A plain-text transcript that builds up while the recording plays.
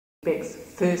Bec's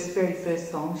very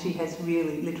first song. She has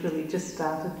really, literally just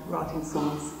started writing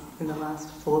songs in the last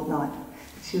fortnight.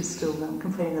 She was still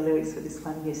completing the lyrics for this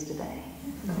one yesterday.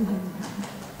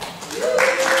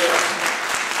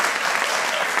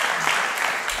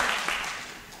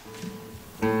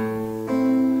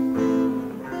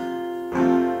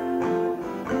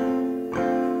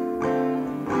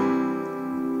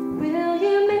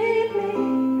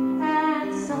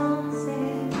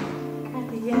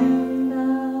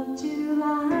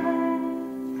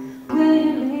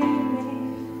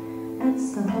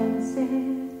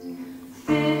 Sunset,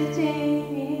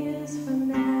 15 years from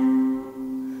now,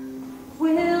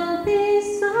 we'll be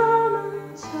so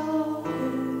much older,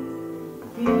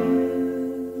 you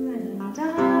and I.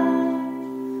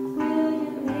 Will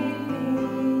you meet me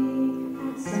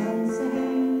at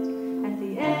sunset at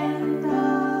the end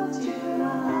of July?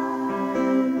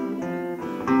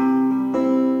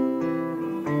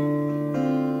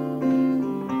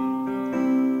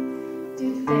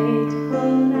 Did fate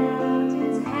hold out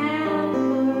its hand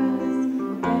for us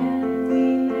when we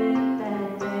met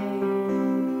that day?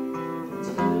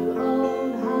 Two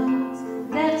old hearts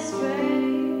led astray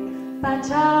by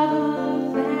childhood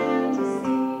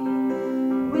fantasy.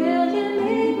 Will you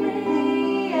meet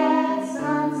me at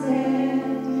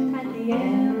sunset at the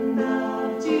end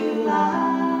of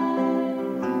July?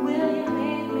 Will you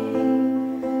meet me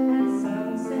at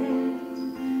sunset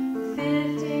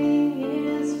 15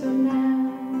 years from now?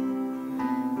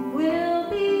 We'll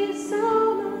be so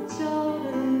much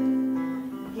older,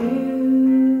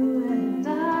 you and I.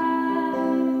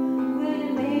 Will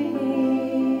you meet me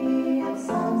at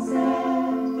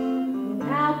sunset when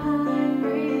alpine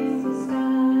breeze the sky?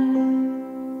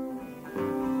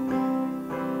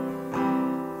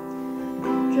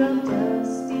 Drove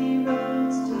dusty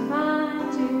roads to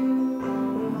find you,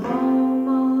 we're home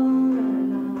all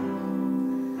alone.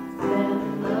 Fell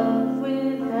in love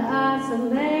with the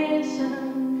isolation,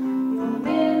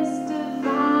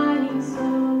 mystifying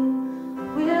soul.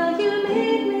 Will you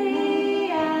meet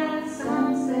me at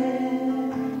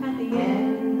sunset at the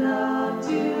end of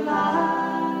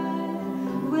July?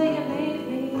 Will you meet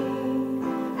me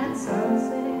at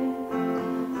sunset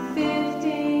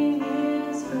 15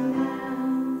 years from now?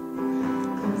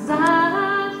 'Cause I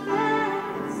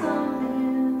felt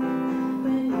something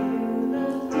when you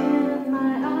looked in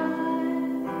my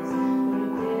eyes, your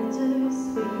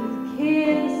bittersweet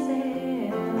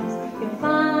kisses, your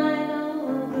final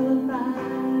goodbye.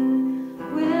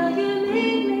 Will you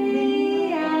meet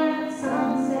me at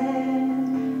sunset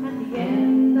at the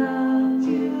end of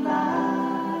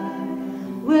July?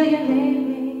 Will you meet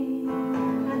me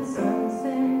at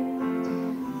sunset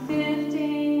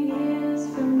 15 years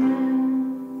from now?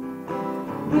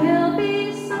 We'll be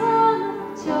so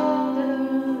much older,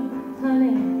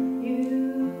 honey, you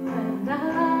and I.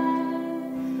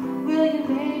 Will you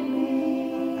meet me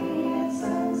at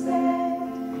sunset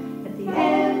at the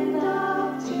end of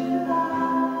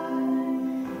July?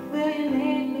 Will you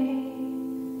meet me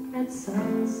at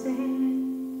sunset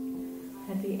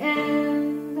at the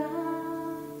end of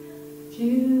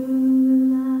July?